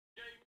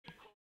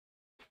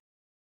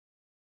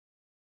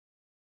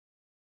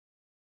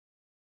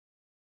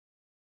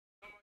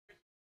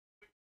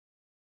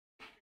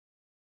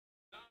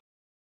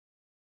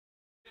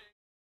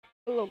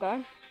Hello,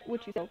 guy.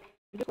 What you say? I'm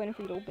just waiting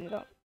for you to open it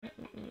up.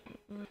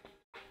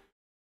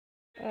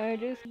 I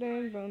just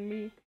learned from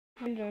me.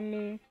 From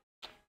me.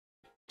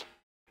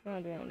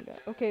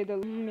 Okay, the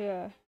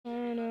yeah.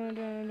 Ooh,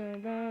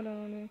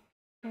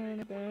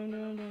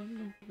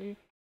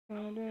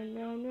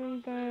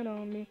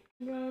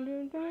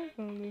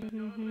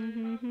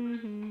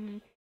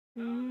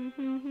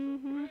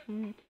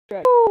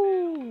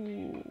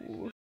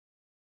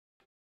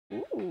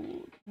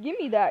 ooh, give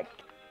me that.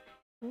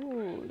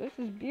 Ooh, this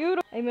is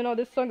beautiful. Even though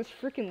this song is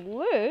freaking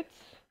lit,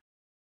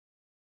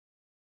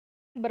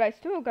 but I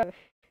still gotta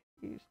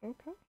use.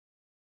 Okay,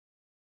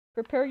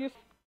 prepare your.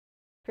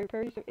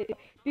 Prepare yourself.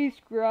 Be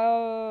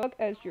scrub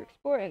as you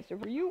explore and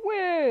server you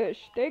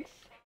wish. Thanks.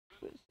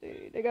 Let's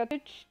see. They got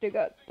itch. They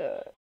got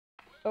the.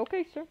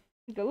 Okay, sir.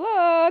 Good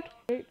luck.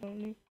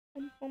 Ooh,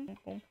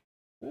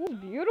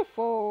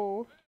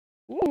 beautiful.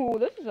 Ooh,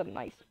 this is a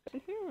nice in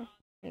here.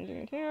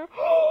 In here.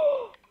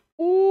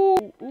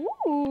 Ooh,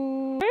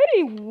 ooh,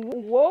 pretty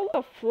wall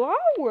of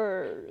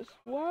flowers.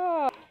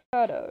 Wow.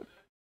 Got a.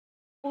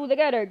 Ooh, they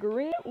got a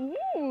green.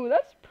 Ooh,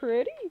 that's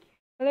pretty.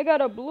 And they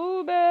got a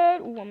blue bed.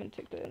 Ooh, I'm gonna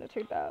take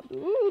that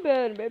blue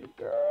bed, baby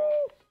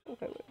girl.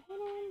 Okay, wait, hold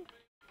on.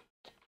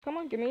 Come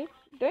on, give me.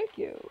 Thank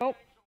you. Oh,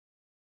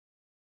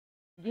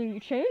 you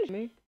changed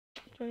me.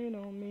 Change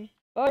on me.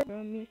 Fire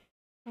on me.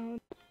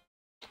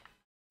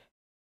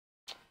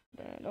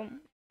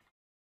 Random.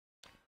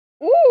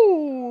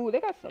 Ooh, they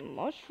got some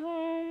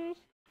mushrooms.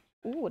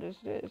 Ooh, what is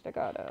this? They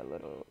got a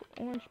little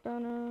orange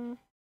banner.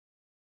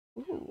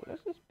 Ooh,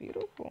 this is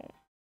beautiful.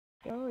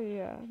 Oh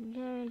yeah.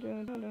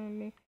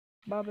 Me.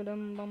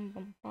 Babadum bum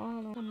bum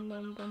bum bum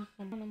bum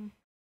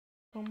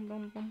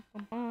bum bum.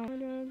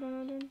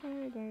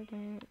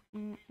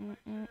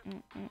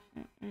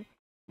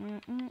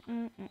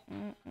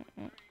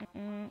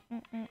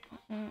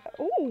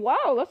 Oh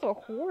wow, that's a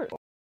horse.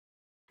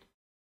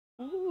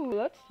 Ooh,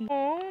 that's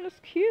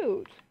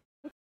cute.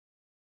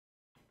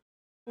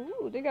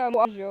 Ooh, they got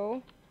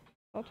Mojo.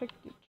 I'll take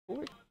the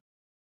horse.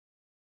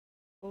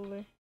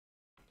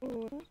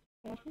 Ooh,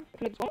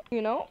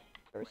 you know,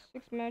 there's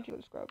 6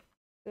 magic scrub.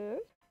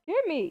 This.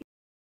 Give me.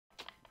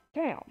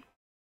 Damn.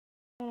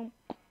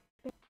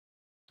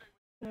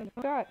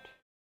 God.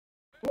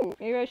 Ooh,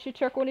 maybe I should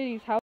check one of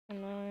these houses.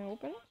 Can I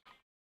open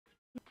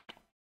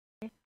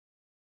it?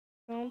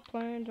 Don't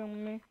plan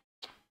on me.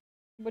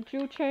 But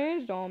you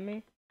changed on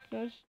me.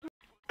 Just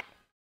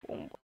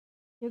boom.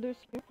 Yeah, there's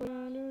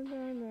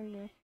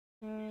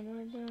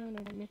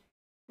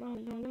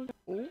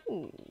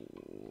ooh.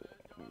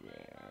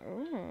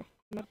 Yeah.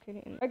 Not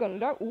kidding. I got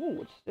that. Ooh,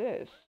 what's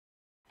this?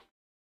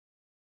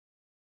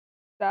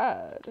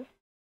 Sad.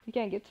 You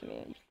can't get to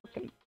me. You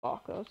fucking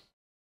fuckers.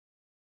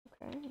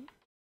 Okay.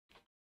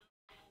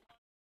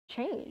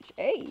 Change.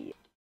 Hey.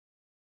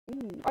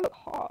 Ooh, I look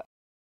hot.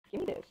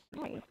 Give me this.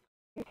 Mine.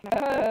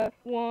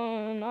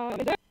 One.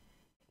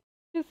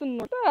 Just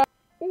ignore that.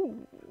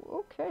 Ooh,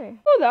 okay.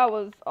 Oh, that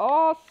was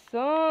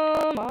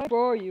awesome. I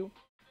for you.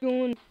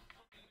 Doing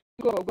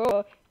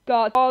go.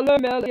 Got all the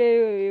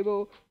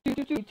able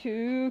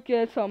to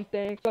get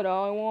something that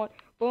I want.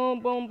 Boom,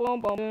 boom,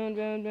 boom, boom, dun,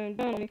 dun, dun,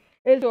 dun.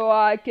 It's so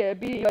I can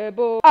be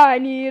able. I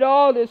need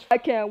all this. I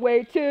can't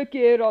wait to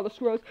get all the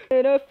scrolls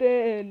in a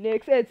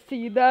phoenix and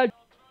see that.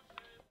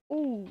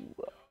 Ooh,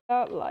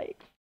 that like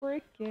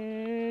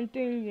freaking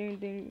ding ding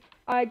ding.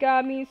 I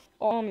got me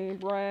on me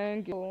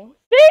brand new.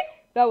 See?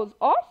 That was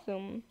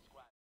awesome.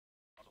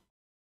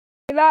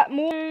 That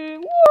movie,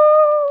 woo!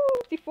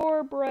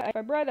 64 bread.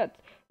 Bread, that's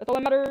all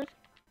that matters.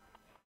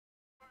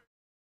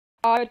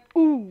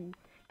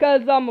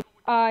 Cause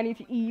I need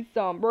to eat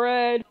some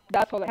bread.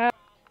 That's all I have.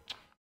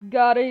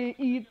 Gotta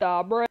eat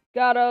the bread.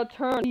 Gotta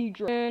turn the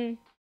drink.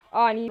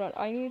 I need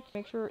to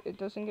make sure it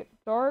doesn't get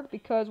dark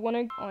because when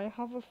I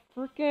have a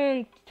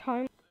freaking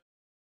time.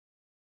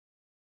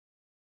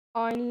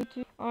 I need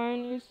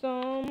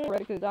some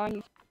bread because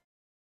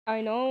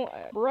I know,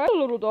 bread,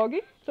 little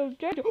doggy. So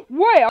gentle.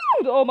 Wait,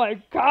 oh my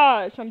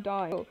gosh, I'm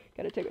dying. Oh,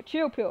 gotta take a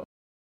chill pill.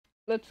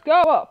 Let's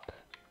go up,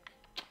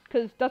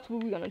 cause that's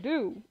what we're gonna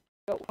do.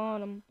 Go.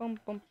 I'm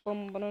not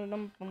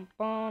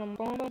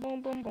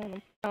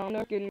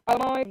getting out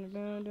of my.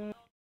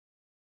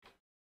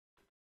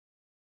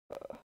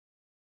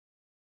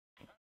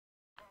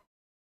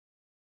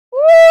 Ooh,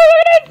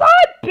 it's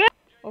hot.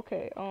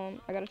 Okay,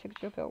 I gotta take a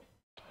chill pill.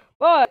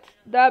 But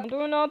that I'm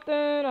doing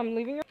nothing. I'm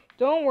leaving her.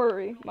 Don't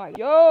worry, my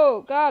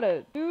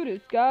gotta do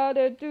this.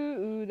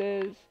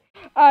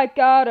 I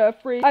gotta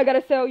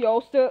sell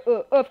y'all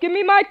stuff. Give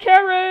me my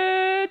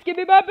carrots. Give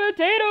me my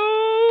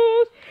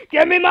potatoes.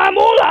 Give me my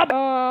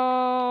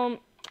moolah.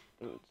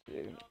 Let's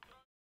see.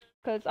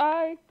 Cause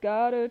I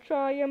gotta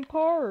try and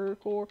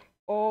parkour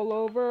all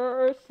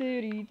over our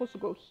city. Supposed to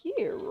go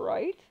here,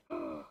 right?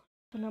 And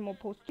I'm gonna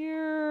post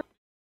here.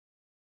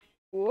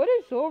 What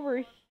is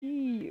over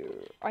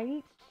here? I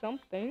need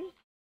something.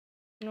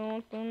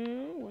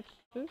 Nothing. What's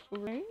This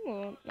ring?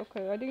 Well,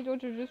 okay, I think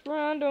those are just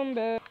random,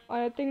 but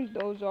I think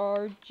those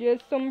are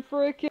just some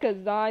freaking.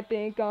 Cause I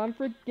think I'm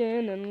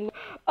freaking and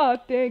I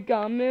think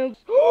I'm in.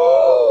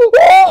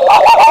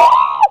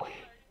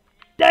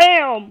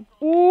 Damn!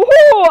 Ooh,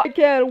 I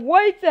can't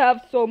wait to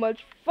have so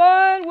much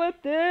fun with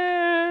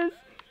this.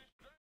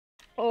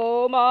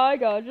 Oh my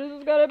gosh, this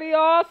is gonna be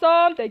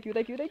awesome. Thank you,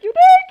 thank you, thank you,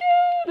 thank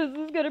you.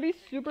 This is gonna be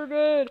super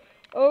good.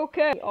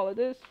 Okay, all of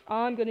this.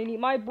 I'm gonna need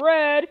my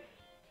bread.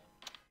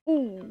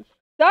 Ooh,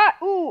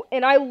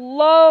 and I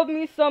love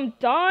me some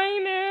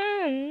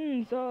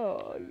diamonds.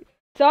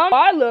 Some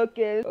I look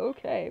is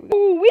okay.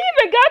 Ooh, we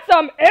even got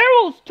some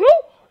arrows too.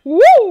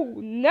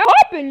 Woo, now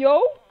popping,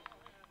 yo.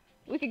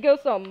 We could go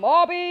some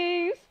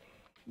mobbies.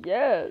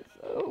 Yes,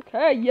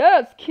 okay,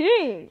 yes,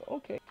 king.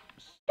 Okay,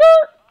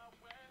 start.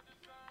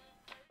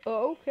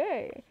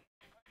 Okay.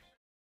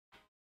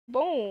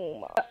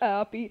 Boom.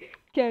 Happy.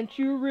 Can't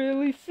you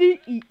really see?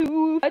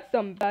 That's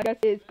some bad guys.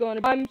 It's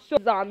gonna be.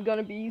 I'm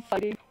gonna be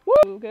excited.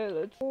 Woo. Okay,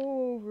 let's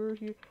go over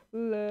here.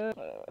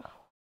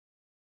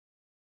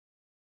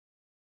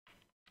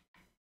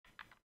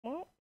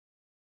 What?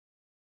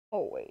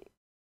 Oh wait.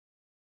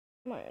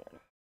 My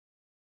internet.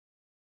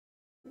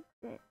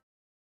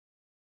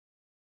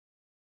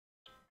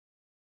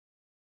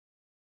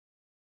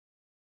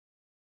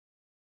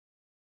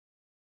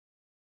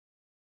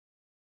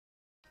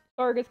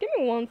 Sorry guys, give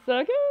me 1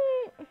 second.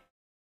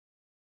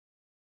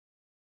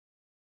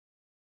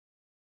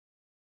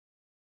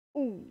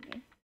 Ooh.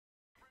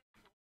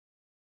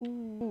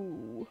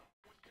 Ooh.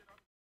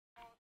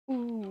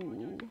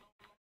 Ooh.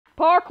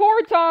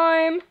 Parkour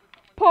time!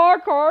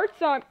 Parkour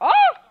time! Ah!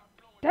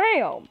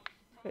 Damn!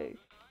 Okay,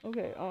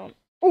 okay, oh,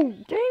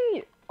 dang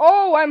it!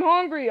 Oh, I'm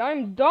hungry!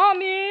 I'm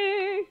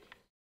dummy!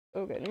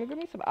 Okay, let me give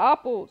me some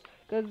apples,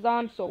 cause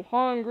I'm so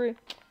hungry.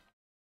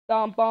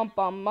 Bum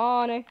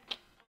money,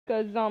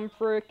 cause I'm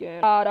freaking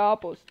hot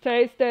apples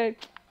tasty.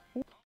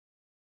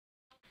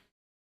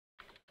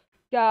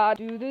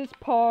 Gotta do this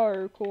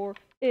parkour.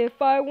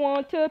 If I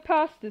want to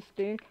pass this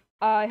thing,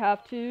 I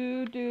have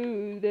to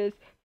do this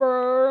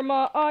for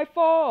my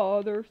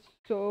father,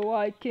 so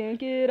I can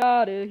get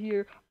out of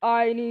here.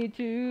 I need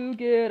to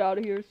get out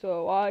of here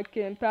so I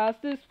can pass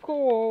this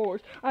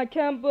course. I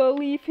can't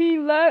believe he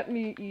let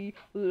me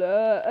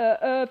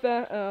leave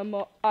him.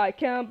 I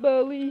can't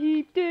believe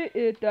he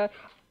did that.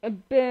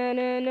 I've been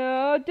in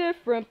a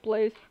different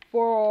place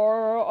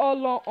for a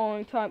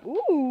long time.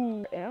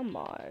 Ooh, where am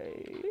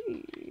I?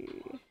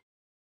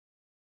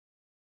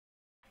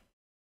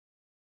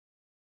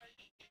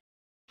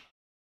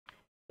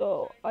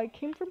 So I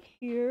came from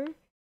here,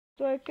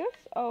 so I guess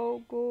I'll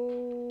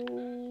go.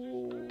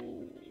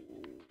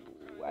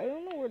 I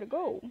don't know where to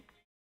go.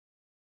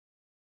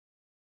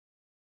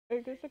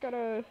 I guess I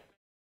gotta.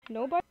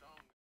 Nobody.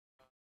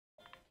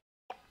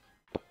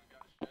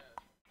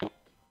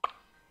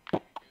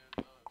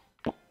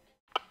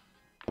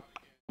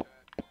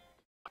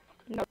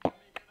 No.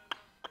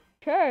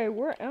 Okay,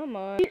 where am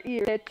I?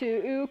 Here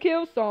to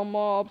kill some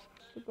mobs.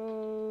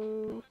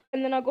 Go.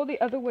 And then I'll go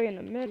the other way in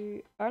a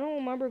minute. I don't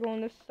remember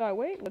going this side.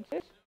 Wait, what's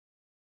this?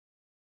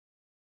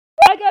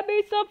 I got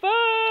me some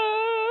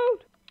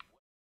food!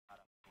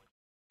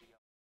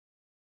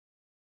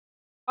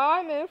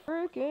 I'm in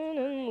freaking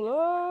in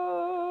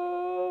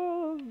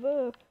love.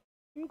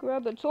 You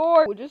grab the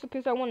torch just in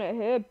case I want to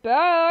head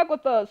back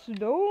with a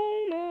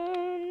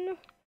snowman.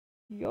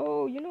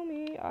 Yo, you know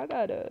me. I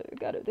got a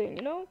thing,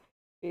 you know,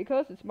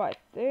 because it's my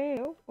thing.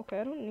 Oh, okay,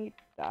 I don't need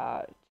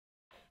that.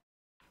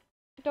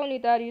 Don't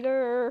need that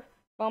either.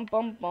 Bum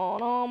bum bum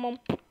bum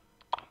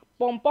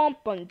bum bum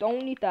bum.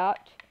 Don't need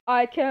that.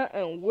 I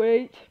can't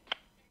wait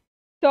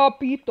to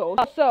beat those.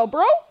 Sell,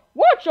 bro.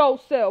 Watch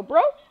yourself,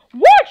 bro.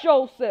 Watch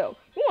yourself.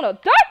 You wanna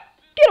die?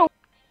 Get over.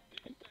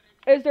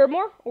 Is there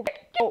more? Okay.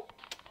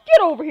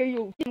 Get over here,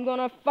 you. I'm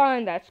gonna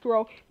find that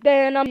scroll.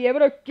 Then I'm be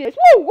able to get.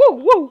 Woo,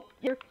 woo, woo.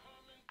 Here.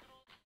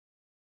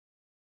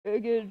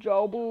 Get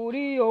your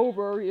booty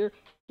over here.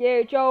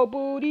 Get your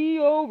booty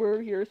over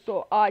here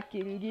so I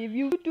can give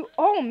you.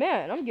 Oh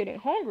man, I'm getting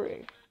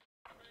hungry.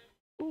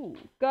 Ooh,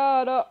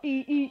 gotta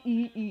eat, eat,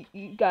 eat, eat,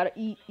 eat. Gotta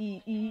eat,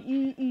 eat, eat,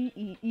 eat, eat,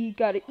 eat, eat.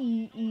 Gotta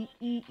eat, eat,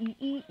 eat, eat,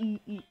 eat,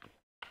 eat, eat.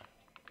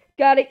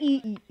 Gotta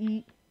eat, eat,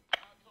 eat.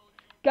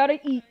 Gotta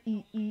eat,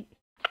 eat, eat.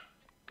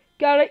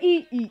 Gotta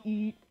eat, eat,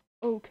 eat.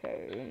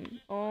 Okay.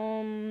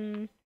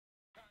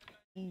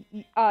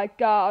 I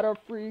gotta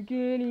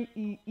freaking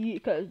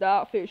eat, cause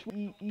that fish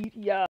will eat,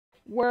 yeah.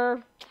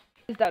 Where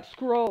is that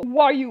scroll?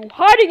 Why are you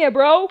hiding it,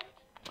 bro?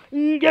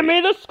 Give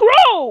me the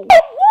scroll!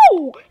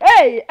 Woo!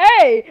 Hey,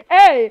 hey,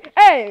 hey,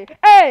 hey,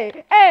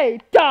 hey, hey,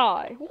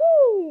 die!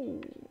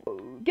 Woo!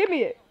 Give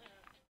me it.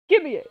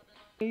 Give me it.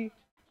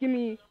 Give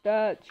me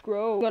that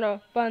scroll. I'm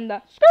gonna find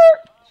that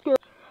skirt.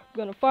 I'm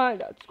gonna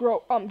find that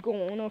scroll. I'm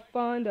gonna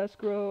find that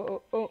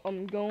scroll. Oh,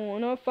 I'm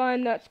gonna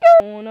find that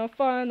skirt. I'm gonna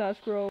find that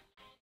scroll.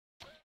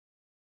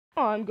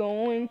 I'm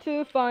going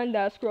to find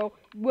that scroll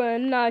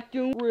when I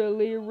do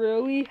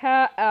really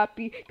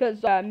happy,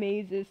 cause that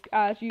maze is,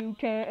 as you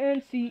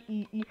can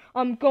see,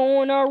 I'm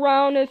going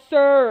around in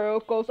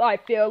circles, I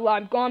feel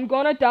like I'm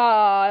gonna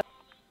die.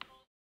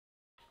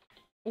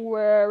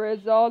 Where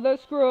is all the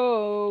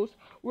scrolls?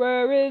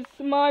 Where is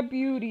my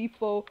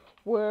beautiful?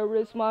 Where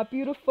is my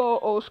beautiful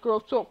old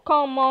scroll? So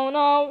come on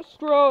out,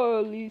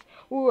 scrollies.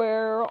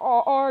 Where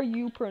are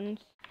you,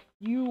 Prince?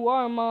 You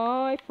are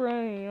my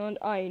friend.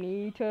 I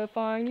need to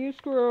find you,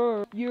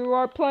 scroll. You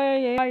are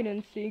playing hide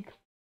and seek.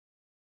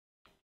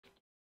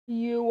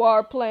 You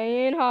are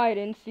playing hide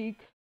and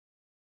seek.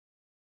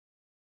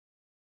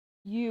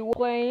 You are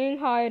playing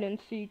hide and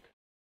seek.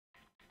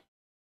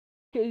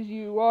 'Cause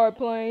you are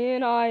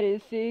playing hide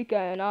and seek,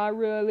 and I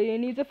really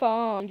need to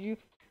find you.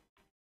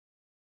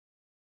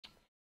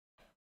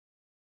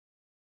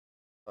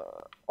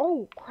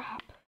 Oh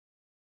crap.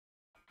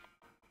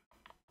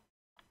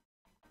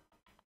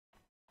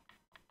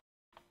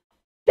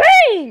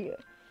 Dang!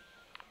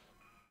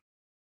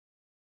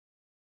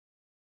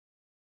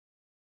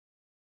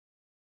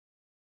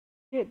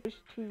 Shit,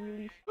 there's two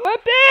release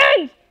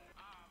weapons!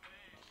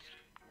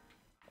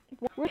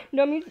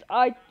 That means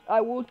I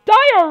will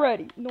die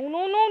already!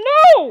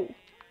 No!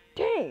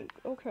 Dang,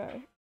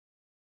 okay.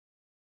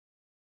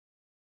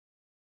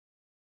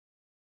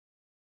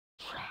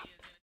 Crap.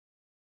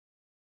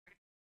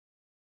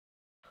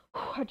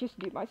 I just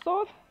need my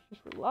sword.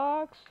 Just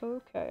relax.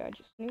 Okay, I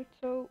just need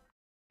to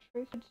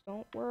trace it.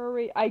 Don't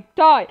worry. I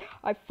died!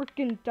 I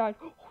freaking died.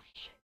 Oh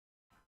shit.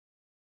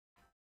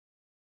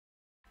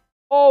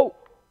 Oh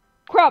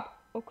crap!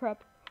 Oh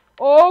crap.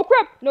 Oh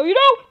crap! No you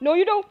don't! No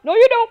you don't! No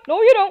you don't!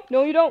 No you don't!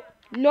 No you don't!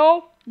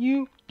 No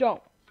you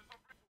don't!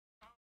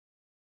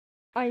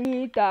 I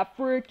need that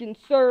freaking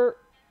sir.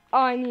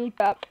 I need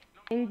that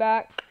thing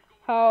back.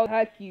 How the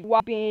heck you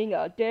being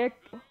a dick?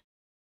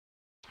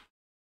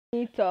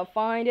 Need to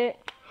find it.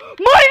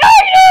 My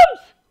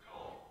items!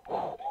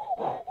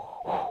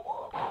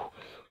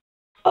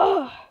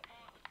 Ugh.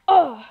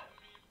 Ugh.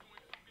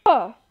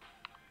 Ugh.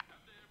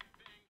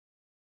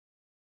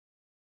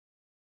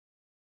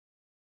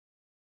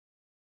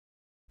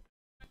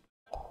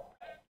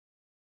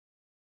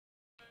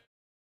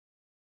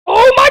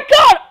 Oh my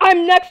god!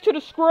 I'm next to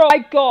the scroll. My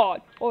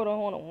god. Hold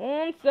on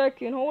 1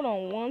 second. Hold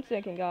on 1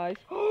 second, guys.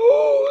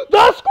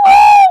 The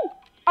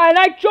scroll! And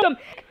I jumped him.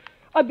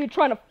 I've been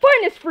trying to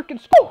find this freaking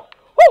scroll.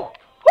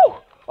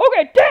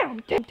 Okay,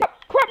 damn.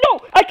 Crap, no!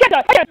 I can't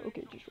die.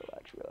 Okay, just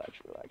relax.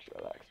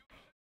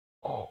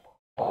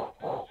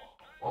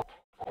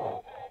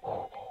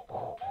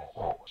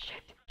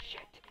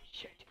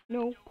 Shit.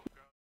 No.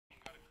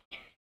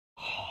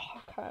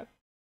 Okay.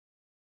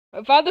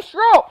 I found the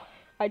scroll!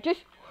 I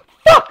just...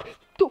 Fuck!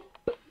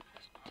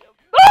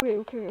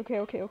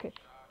 Okay.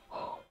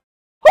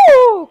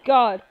 Oh,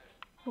 God.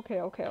 Okay.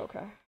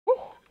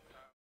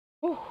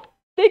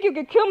 Think you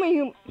can kill me,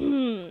 you...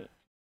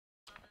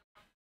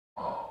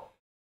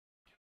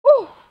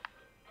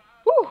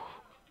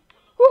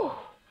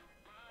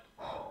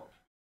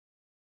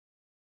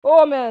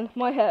 Oh, man.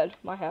 My head.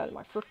 My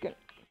freaking...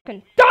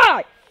 Can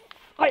die!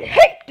 I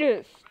hate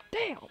this!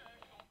 Damn!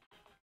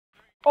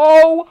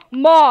 Oh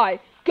my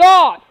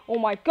god! Oh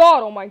my god!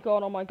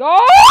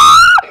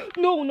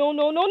 No!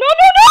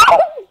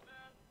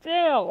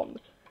 Damn!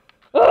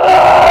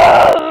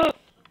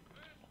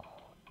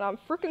 I'm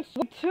freaking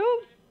sweet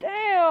too?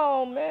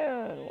 Damn,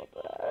 man! What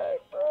the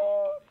heck,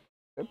 bro?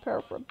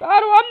 Prepare for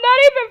battle? I'm not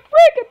even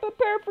freaking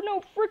prepared for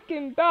no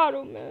freaking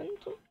battle, man!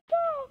 So,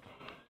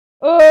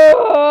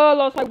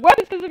 lost my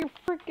weapons because of your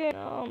freaking,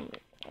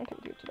 I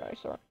can't do it today,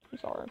 I'm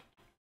sorry.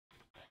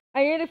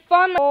 I need to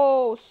find my...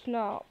 Oh,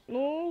 snap.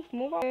 Move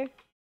on.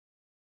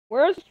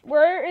 Where is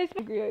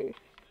my grave?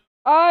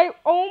 I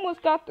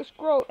almost got the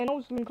scroll and I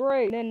was doing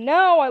great. And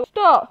now I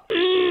stop.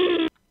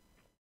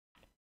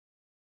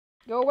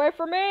 Go away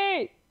from me!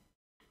 I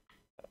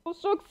was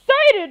so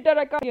excited that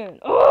I got in.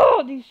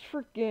 Oh, these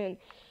freaking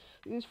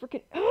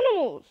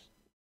animals.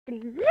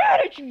 I'm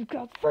mad at you, you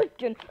got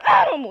freaking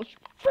animals. You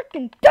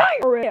freaking die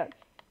already.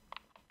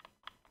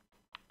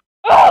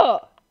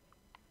 Ugh!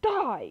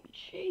 Die,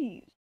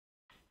 jeez.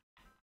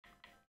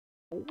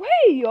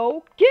 Away,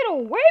 yo! Get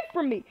away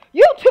from me!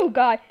 You two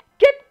guys,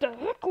 get the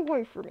heck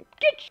away from me!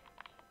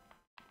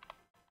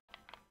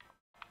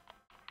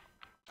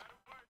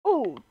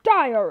 Oh,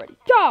 die already!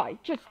 Die!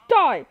 Just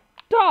die!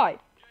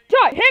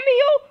 Hit me,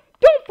 yo!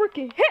 Don't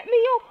freaking hit me,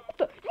 yo! What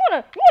the? You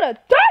wanna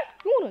die?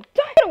 You wanna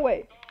die? Get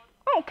away!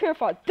 I don't care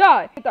if I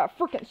die. Get that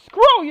freaking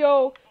scroll,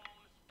 yo!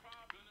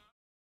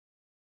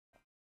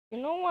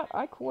 You know what?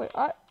 I quit.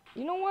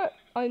 You know what?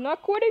 I'm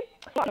not quitting.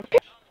 I'm gonna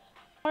pick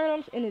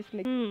items in this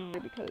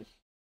because.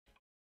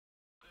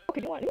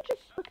 Okay, you know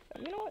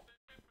what?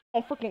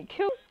 I'm freaking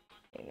kill.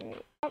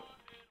 I'm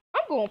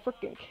gonna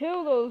freaking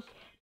kill those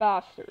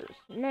bastards,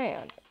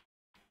 man.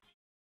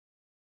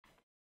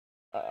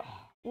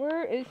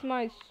 Where is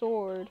my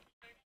sword?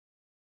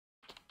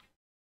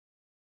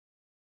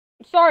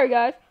 I'm sorry,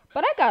 guys,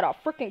 but I gotta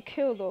freaking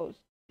kill those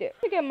dick.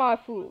 To get my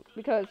food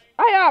because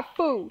I have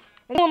food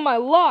and I want my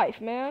life,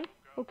 man.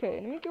 Okay,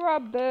 let me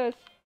grab this.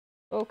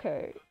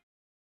 Okay.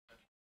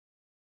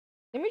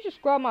 Let me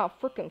just grab my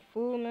freaking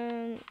food,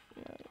 man.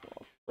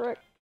 Oh, frick.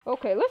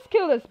 Okay, let's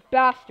kill this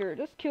bastard.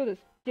 Let's kill this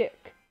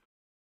dick.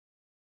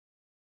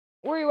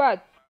 Where you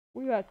at?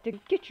 Where you at, dick?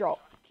 Get your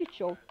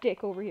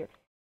dick over here.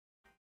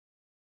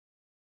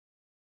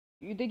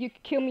 You think you can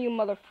kill me, you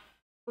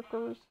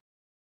motherfuckers?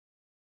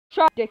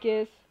 Shot dick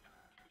is.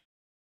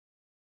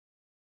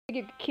 You think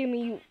you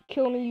can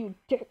kill me, you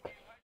dick.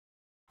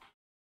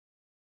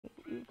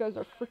 You guys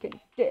are freaking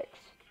dicks.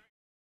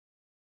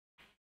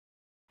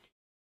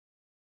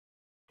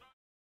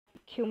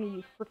 Kill me,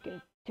 you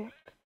freaking dick.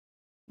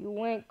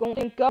 You ain't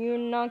gonna you're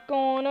not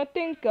gonna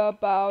think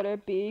about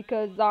it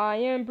because I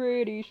am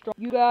pretty strong.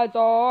 You guys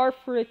are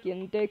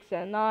freaking dicks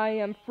and I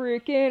am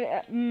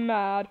freaking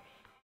mad.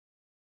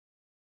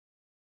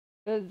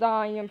 Cause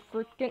I am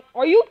freaking.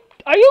 Are you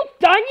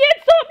done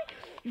yet, son?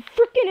 You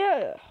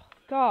freaking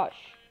gosh,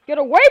 get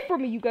away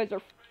from me! You guys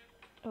are.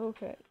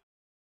 Okay.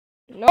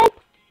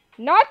 Nope,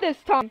 not this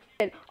time.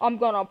 I'm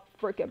gonna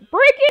freaking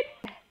break it.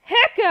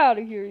 Heck out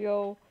of here,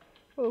 yo.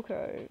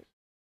 Okay.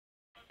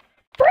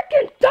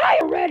 Freaking die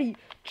already!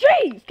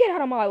 Jeez, get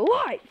out of my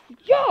life,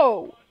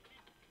 yo.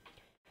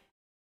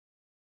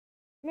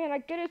 Man, I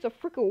get it's a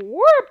freaking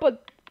word,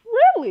 but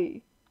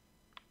really.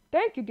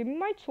 Thank you. Give me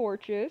my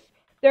torches.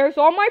 There's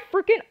all my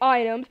freaking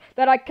items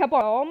that I kept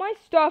on all my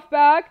stuff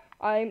back.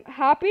 I'm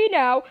happy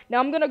now. Now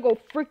I'm gonna go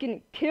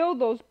freaking kill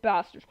those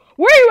bastards.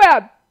 Where you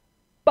at,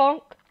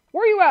 bunk?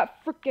 Where you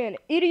at, freaking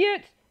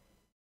idiot?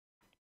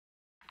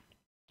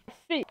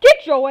 See,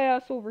 get your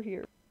ass over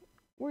here.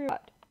 Where you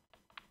at?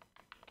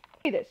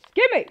 Give me this.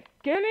 Give me.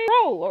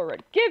 Roll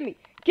already. Give me.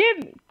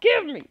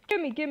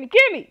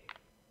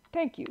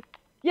 Thank you.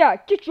 Yeah,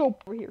 get you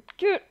over here.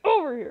 Get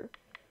over here.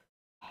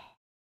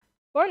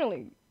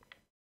 Finally.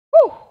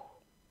 Whew.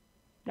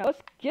 Now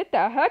let's get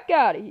the heck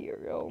out of here,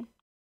 yo.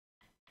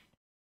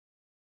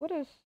 What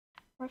is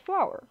my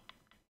flower?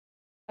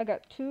 I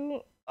got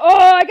 2. Oh,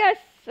 I got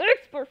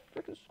 6 for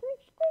freaking school.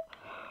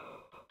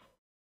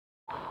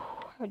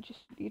 I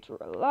just need to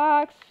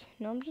relax.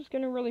 Now I'm just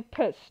getting really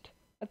pissed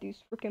at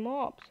these freaking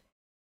mobs.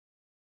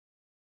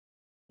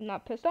 I'm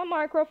not pissed at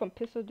Minecraft. I'm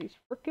pissed at these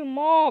freaking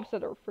mobs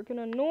that are freaking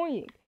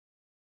annoying.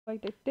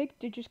 Like, they think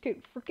they just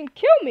can freaking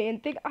kill me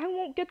and think I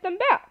won't get them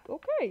back.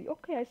 Okay,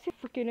 I see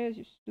freaking is,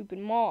 you stupid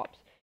mobs.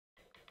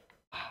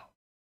 I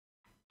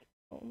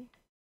don't.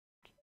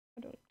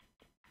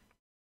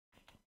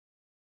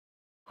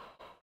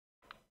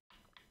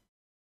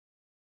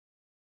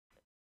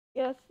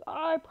 Yes,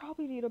 I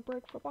probably need a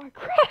break from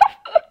Minecraft.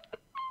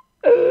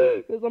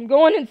 Because I'm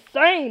going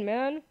insane,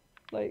 man.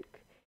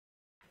 Like,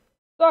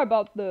 sorry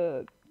about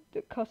the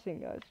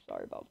cussing, guys.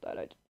 Sorry about that.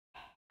 I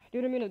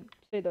didn't mean to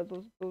say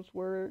those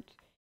words.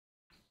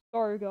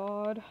 Sorry,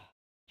 God.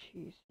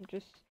 Jeez, I'm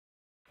just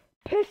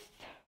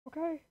pissed.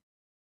 Okay.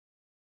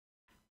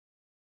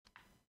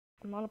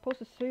 I'm not supposed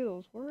to say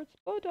those words,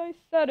 but I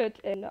said it,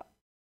 and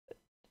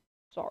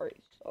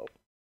sorry. So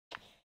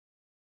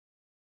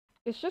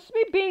it's just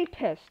me being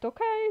pissed.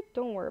 Okay,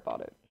 don't worry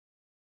about it.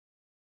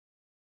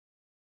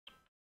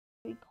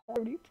 You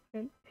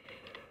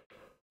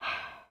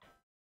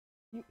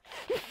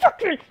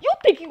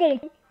think you gonna?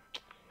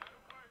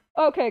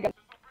 Okay, guys.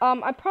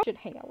 I probably should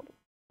hang out with him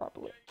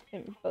properly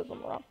and buzz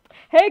him around.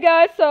 Hey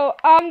guys, so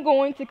I'm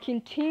going to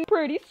continue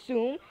pretty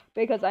soon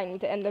because I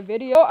need to end the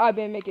video. I've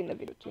been making the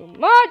video too much.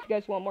 You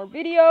guys want more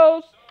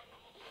videos?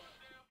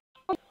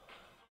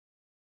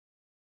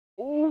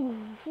 Ooh.